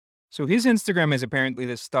So his Instagram is apparently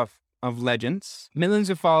the stuff of legends. Millions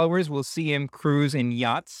of followers will see him cruise in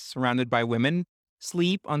yachts surrounded by women,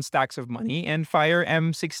 sleep on stacks of money, and fire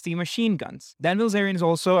M60 machine guns. Dan Bilzerian is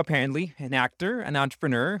also apparently an actor, an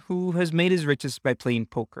entrepreneur who has made his riches by playing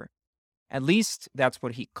poker. At least that's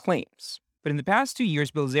what he claims. But in the past 2 years,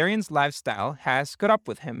 Bilzerian's lifestyle has caught up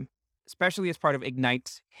with him, especially as part of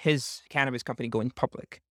Ignite, his cannabis company going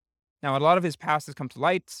public. Now, a lot of his past has come to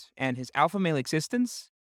light, and his alpha male existence,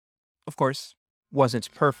 of course,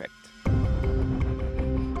 wasn't perfect.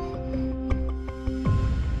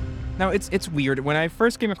 Now, it's weird. When I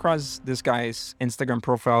first came across this guy's Instagram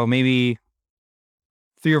profile, maybe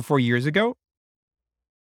 3 or 4 years ago,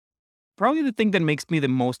 probably the thing that makes me the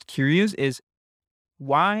most curious is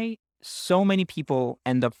why so many people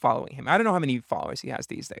end up following him. I don't know how many followers he has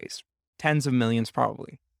these days. Tens of millions,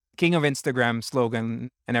 probably. King of Instagram slogan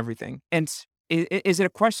and everything. And is it a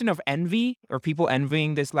question of envy or people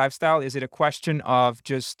envying this lifestyle? Is it a question of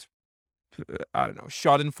just, I don't know,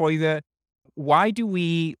 schadenfreude? Why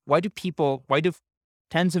do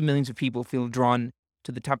tens of millions of people feel drawn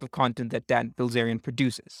to the type of content that Dan Bilzerian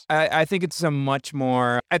produces? I think it's a much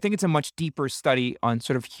deeper study on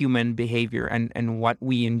sort of human behavior and what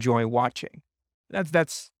we enjoy watching. I'm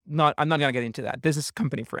not going to get into that. This is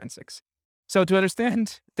company forensics. So to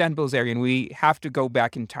understand Dan Bilzerian, we have to go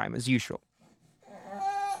back in time as usual.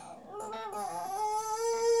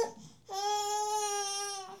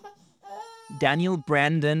 Daniel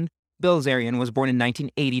Brandon Bilzerian was born in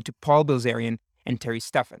 1980 to Paul Bilzerian and Terry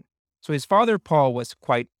Stephan. So his father, Paul, was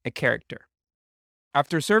quite a character.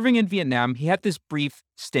 After serving in Vietnam, he had this brief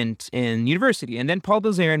stint in university, and then Paul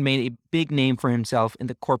Bilzerian made a big name for himself in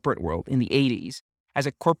the corporate world in the 80s as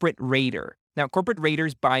a corporate raider. Now, corporate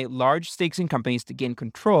raiders buy large stakes in companies to gain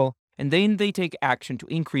control, and then they take action to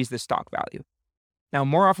increase the stock value. Now,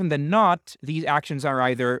 more often than not, these actions are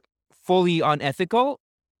either fully unethical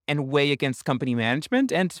and weigh against company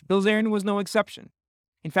management, and Bilzerian was no exception.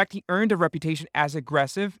 In fact, he earned a reputation as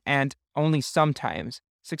aggressive and only sometimes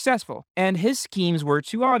successful. And his schemes were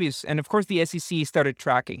too obvious, and of course the SEC started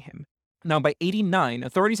tracking him. Now, by 1989,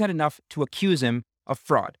 authorities had enough to accuse him of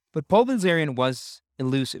fraud. But Paul Bilzerian was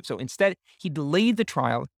elusive, so instead he delayed the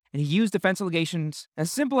trial, and he used defense allegations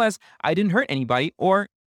as simple as, I didn't hurt anybody, or,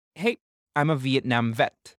 hey, I'm a Vietnam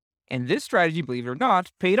vet. And this strategy, believe it or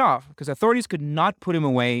not, paid off because authorities could not put him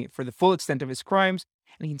away for the full extent of his crimes,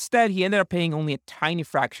 and instead he ended up paying only a tiny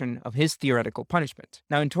fraction of his theoretical punishment.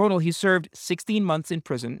 Now, in total, he served 16 months in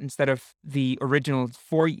prison instead of the original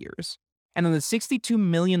 4 years. And on the $62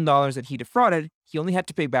 million that he defrauded, he only had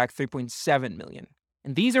to pay back $3.7 million.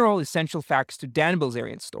 And these are all essential facts to Dan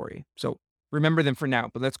Bilzerian's story. So remember them for now,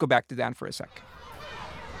 but let's go back to Dan for a sec.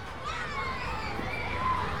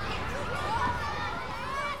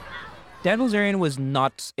 Dan Bilzerian was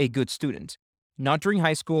not a good student. Not during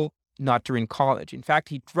high school, not during college. In fact,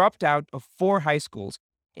 he dropped out of 4 high schools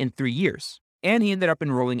in 3 years. And he ended up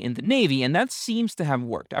enrolling in the Navy, and that seems to have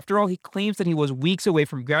worked. After all, he claims that he was weeks away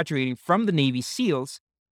from graduating from the Navy SEALs,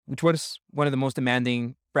 which was one of the most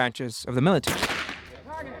demanding branches of the military.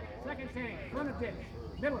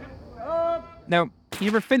 Now, he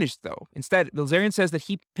never finished, though. Instead, Bilzerian says that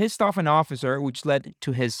he pissed off an officer, which led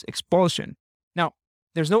to his expulsion. Now,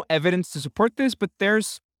 there's no evidence to support this, but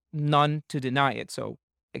there's none to deny it, so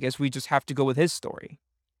I guess we just have to go with his story.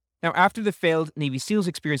 Now, after the failed Navy SEALs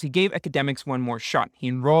experience, he gave academics one more shot. He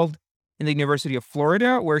enrolled in the University of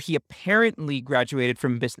Florida, where he apparently graduated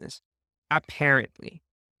from business. Apparently.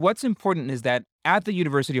 What's important is that at the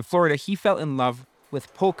University of Florida, he fell in love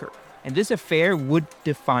with poker, and this affair would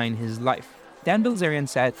define his life. Dan Bilzerian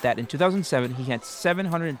said that in 2007, he had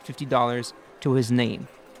 $750 to his name,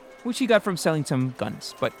 which he got from selling some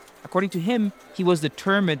guns. But according to him, he was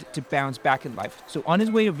determined to bounce back in life. So on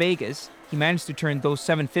his way to Vegas, he managed to turn those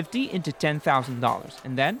 $750 into $10,000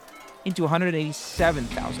 and then into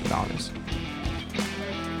 $187,000.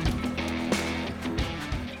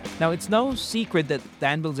 Now, it's no secret that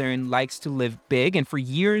Dan Bilzerian likes to live big, and for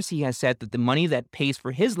years he has said that the money that pays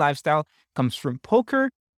for his lifestyle comes from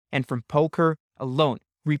poker and from poker alone.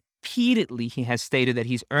 Repeatedly, he has stated that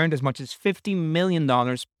he's earned as much as $50 million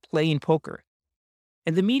playing poker.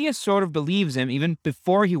 And the media sort of believes him even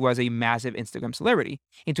before he was a massive Instagram celebrity.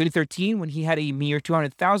 In 2013, when he had a mere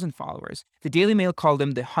 200,000 followers, the Daily Mail called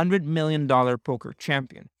him the $100 million poker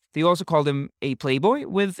champion. They also called him a playboy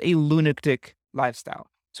with a lunatic lifestyle.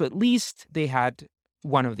 So at least they had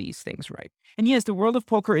one of these things right. And yes, the world of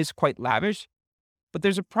poker is quite lavish, but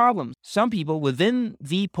there's a problem. Some people within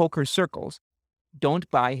the poker circles don't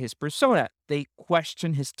buy his persona. They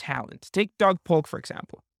question his talent. Take Doug Polk, for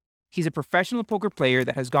example. He's a professional poker player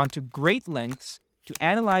that has gone to great lengths to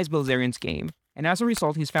analyze Bilzerian's game, and as a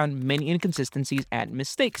result, he's found many inconsistencies and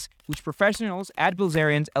mistakes, which professionals at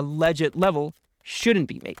Bilzerian's alleged level shouldn't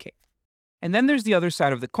be making. And then there's the other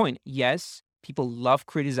side of the coin. Yes, people love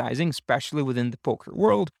criticizing, especially within the poker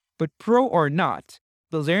world, but pro or not,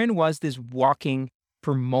 Bilzerian was this walking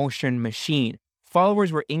promotion machine.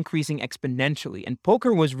 Followers were increasing exponentially, and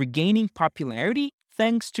poker was regaining popularity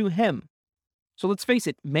thanks to him. So let's face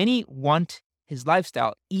it, many want his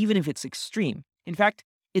lifestyle, even if it's extreme. In fact,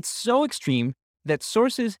 it's so extreme that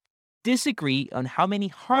sources disagree on how many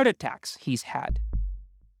heart attacks he's had.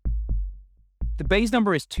 The base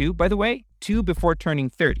number is 2, by the way, 2 before turning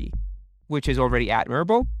 30, which is already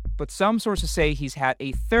admirable, but some sources say he's had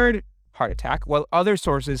a third heart attack, while other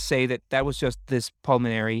sources say that that was just this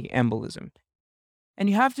pulmonary embolism. And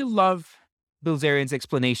you have to love Bilzerian's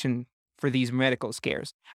explanation for these medical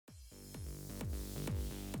scares.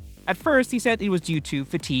 At first, he said it was due to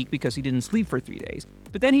fatigue because he didn't sleep for 3 days,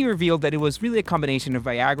 but then he revealed that it was really a combination of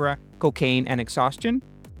Viagra, cocaine, and exhaustion,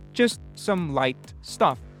 just some light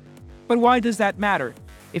stuff. But why does that matter?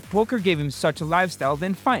 If poker gave him such a lifestyle,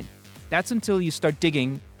 then fine. That's until you start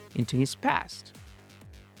digging into his past.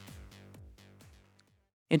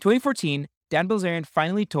 In 2014, Dan Bilzerian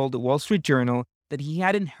finally told the Wall Street Journal that he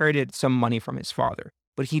had inherited some money from his father,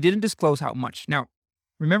 but he didn't disclose how much. Now,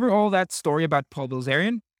 remember all that story about Paul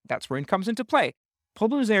Bilzerian? That's where it comes into play. Paul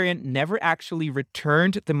Bilzerian never actually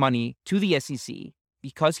returned the money to the SEC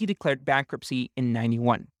because he declared bankruptcy in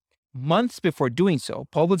 91. Months before doing so,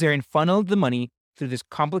 Paul Bilzerian funneled the money through this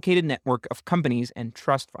complicated network of companies and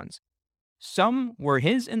trust funds. Some were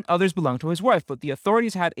his and others belonged to his wife, but the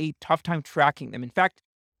authorities had a tough time tracking them. In fact,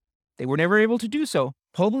 they were never able to do so.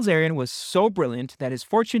 Paul Bilzerian was so brilliant that his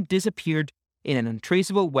fortune disappeared in an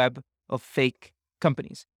untraceable web of fake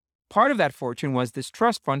companies. Part of that fortune was this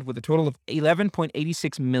trust fund with a total of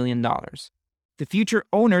 $11.86 million. The future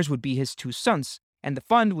owners would be his 2 sons, and the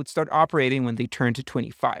fund would start operating when they turned to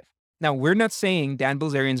 25. Now, we're not saying Dan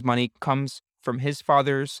Bilzerian's money comes from his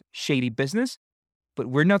father's shady business, but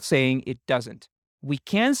we're not saying it doesn't. We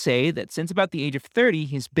can say that since about the age of 30,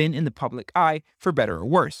 he's been in the public eye, for better or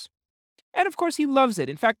worse. And of course, he loves it.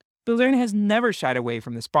 In fact, Bilzerian has never shied away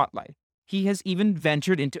from the spotlight. He has even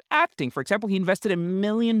ventured into acting. For example, he invested $1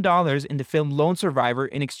 million in the film Lone Survivor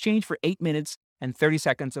in exchange for 8 minutes and 30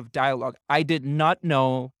 seconds of dialogue. I did not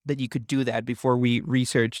know that you could do that before we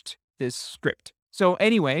researched this script. So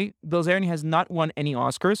anyway, Bilzerian has not won any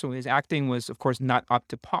Oscars, so his acting was, of course, not up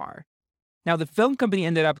to par. Now, the film company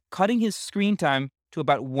ended up cutting his screen time to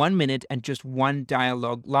about 1 minute and just 1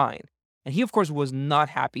 dialogue line. And he, of course, was not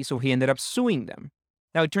happy, so he ended up suing them.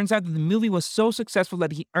 Now, it turns out that the movie was so successful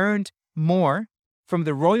that he earned more from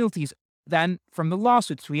the royalties than from the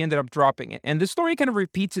lawsuits, so he ended up dropping it. And the story kind of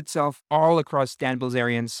repeats itself all across Dan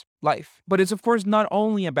Bilzerian's life. But it's, of course, not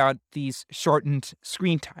only about these shortened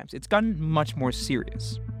screen times. It's gotten much more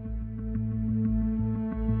serious.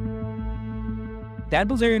 Dan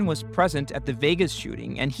Bilzerian was present at the Vegas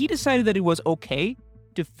shooting, and he decided that it was okay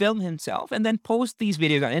to film himself and then post these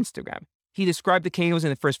videos on Instagram. He described the chaos in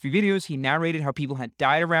the first few videos. He narrated how people had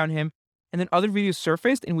died around him. And then other videos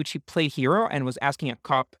surfaced in which he played hero and was asking a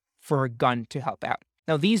cop for a gun to help out.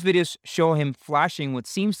 Now, these videos show him flashing what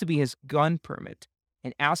seems to be his gun permit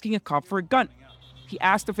and asking a cop for a gun. He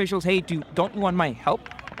asked officials, hey, don't you want my help?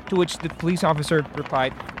 To which the police officer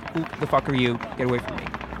replied, who the fuck are you? Get away from me.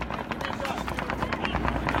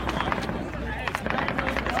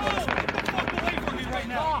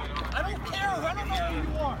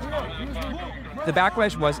 The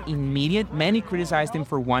backlash was immediate. Many criticized him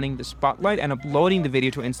for wanting the spotlight and uploading the video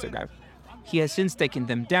to Instagram. He has since taken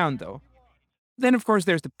them down, though. Then, of course,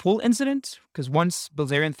 there's the pool incident, because once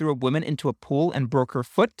Bilzerian threw a woman into a pool and broke her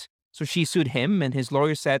foot, so she sued him, and his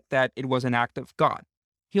lawyer said that it was an act of God.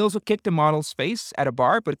 He also kicked a model's face at a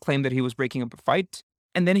bar, but claimed that he was breaking up a fight.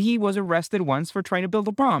 And then he was arrested once for trying to build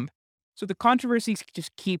a bomb. So the controversies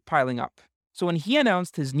just keep piling up. So when he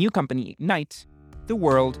announced his new company, Ignite, the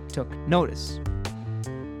world took notice.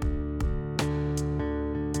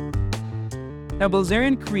 Now,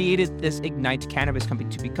 Bilzerian created this Ignite cannabis company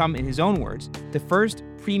to become, in his own words, the first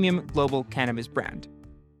premium global cannabis brand.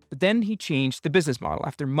 But then he changed the business model.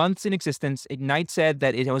 After months in existence, Ignite said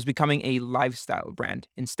that it was becoming a lifestyle brand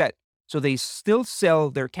instead. So they still sell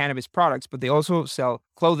their cannabis products, but they also sell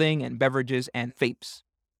clothing and beverages and vapes.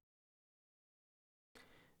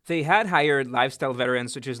 They had hired lifestyle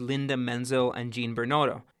veterans such as Linda Menzel and Jean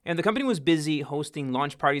Bernardo. And the company was busy hosting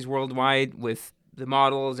launch parties worldwide with the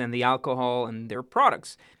models and the alcohol and their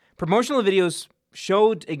products. Promotional videos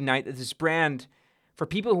showed Ignite as this brand for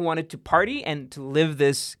people who wanted to party and to live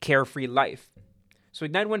this carefree life. So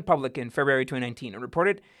Ignite went public in February 2019 and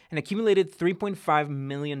reported an accumulated $3.5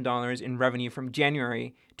 million in revenue from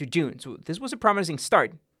January to June. So this was a promising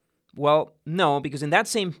start. Well, no, because in that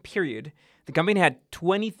same period, the company had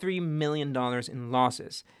 $23 million in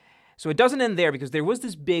losses. So it doesn't end there because there was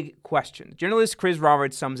this big question. Journalist Chris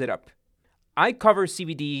Roberts sums it up. I cover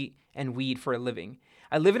CBD and weed for a living.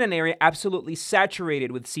 I live in an area absolutely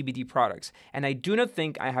saturated with CBD products, and I do not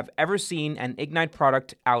think I have ever seen an Ignite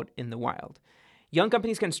product out in the wild. Young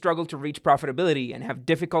companies can struggle to reach profitability and have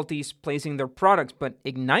difficulties placing their products, but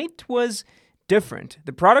Ignite was different.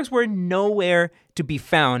 The products were nowhere to be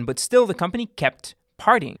found, but still the company kept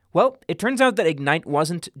partying. Well, it turns out that Ignite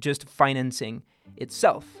wasn't just financing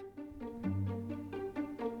itself.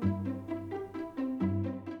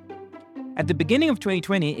 At the beginning of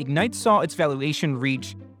 2020, Ignite saw its valuation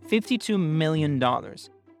reach $52 million.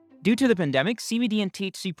 Due to the pandemic, CBD and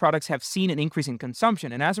THC products have seen an increase in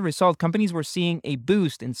consumption, and as a result, companies were seeing a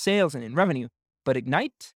boost in sales and in revenue. But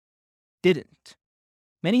Ignite didn't.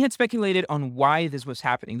 Many had speculated on why this was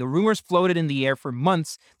happening. The rumors floated in the air for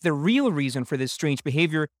months. The real reason for this strange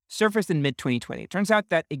behavior surfaced in mid-2020. It turns out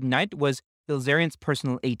that Ignite was Bilzerian's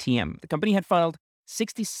personal ATM. The company had filed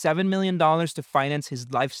 $67 million to finance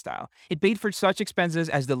his lifestyle. It paid for such expenses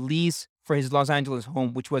as the lease for his Los Angeles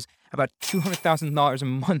home, which was about $200,000 a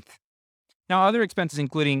month. Now, other expenses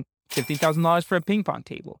including $15,000 for a ping pong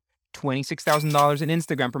table, $26,000 in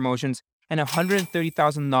Instagram promotions, and a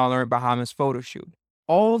 $130,000 Bahamas photo shoot.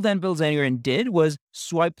 All Dan Bilzerian did was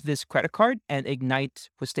swipe this credit card, and Ignite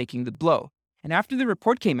was taking the blow. And after the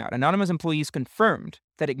report came out, anonymous employees confirmed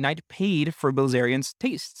that Ignite paid for Bilzerian's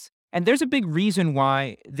tastes. And there's a big reason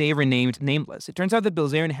why they renamed Nameless. It turns out that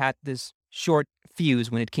Bilzerian had this short fuse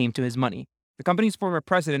when it came to his money. The company's former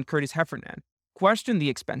president, Curtis Heffernan, questioned the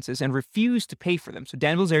expenses and refused to pay for them, so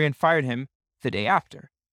Dan Bilzerian fired him the day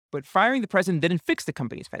after. But firing the president didn't fix the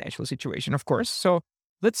company's financial situation, of course, so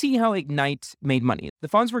let's see how Ignite made money. The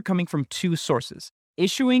funds were coming from two sources: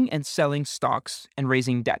 issuing and selling stocks and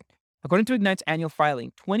raising debt. According to Ignite's annual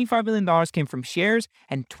filing, $25 million came from shares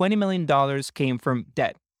and $20 million came from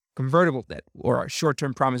debt. Convertible debt, or a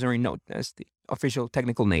short-term promissory note, as the official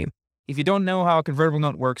technical name. If you don't know how a convertible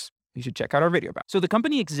note works, you should check out our video about it. So the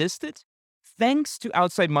company existed thanks to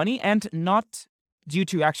outside money and not due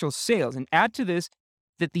to actual sales. And add to this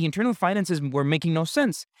that the internal finances were making no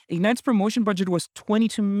sense. Ignite's promotion budget was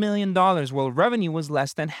 $22 million, while revenue was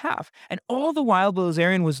less than half. And all the while,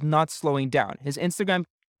 Bilzerian was not slowing down. His Instagram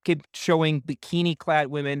kept showing bikini-clad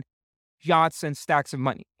women, yachts, and stacks of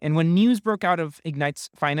money. And when news broke out of Ignite's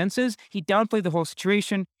finances, he downplayed the whole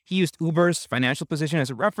situation. He used Uber's financial position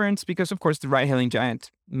as a reference because, of course, the ride-hailing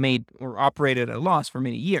giant made or operated at a loss for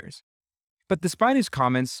many years. But despite his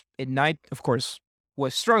comments, Ignite, of course,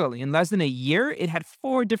 was struggling. In less than a year, it had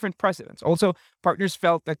 4 different presidents. Also, partners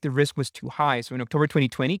felt that the risk was too high. So in October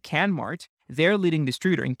 2020, CanMart, their leading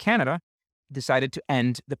distributor in Canada, decided to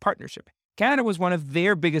end the partnership. Canada was one of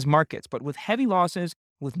their biggest markets, but with heavy losses,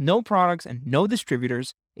 with no products and no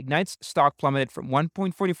distributors, Ignite's stock plummeted from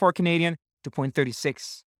 1.44 Canadian to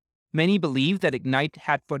 0.36. Many believe that Ignite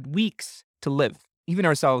had but weeks to live, even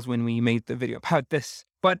ourselves when we made the video about this.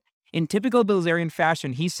 But in typical Bilzerian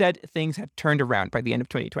fashion, he said things had turned around by the end of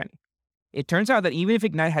 2020. It turns out that even if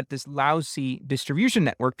Ignite had this lousy distribution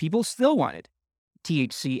network, people still wanted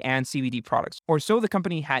THC and CBD products, or so the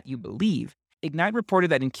company had you believe. Ignite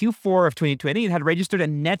reported that in Q4 of 2020, it had registered a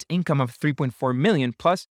net income of $3.4 million.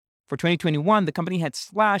 Plus, for 2021, the company had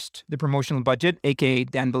slashed the promotional budget, aka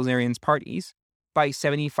Dan Bilzerian's parties, by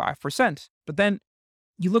 75%. But then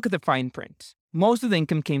you look at the fine print. Most of the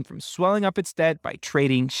income came from swelling up its debt by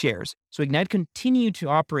trading shares. So Ignite continued to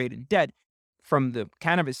operate in debt from the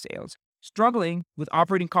cannabis sales, struggling with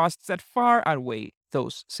operating costs that far outweigh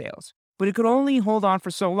those sales. But it could only hold on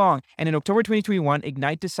for so long. And in October 2021,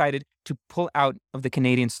 Ignite decided to pull out of the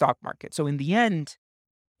Canadian stock market. So in the end,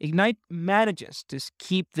 Ignite manages to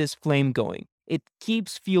keep this flame going. It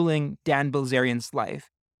keeps fueling Dan Bilzerian's life.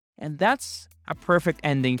 And that's a perfect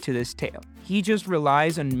ending to this tale. He just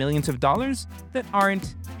relies on millions of dollars that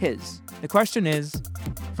aren't his. The question is,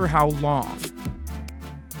 for how long?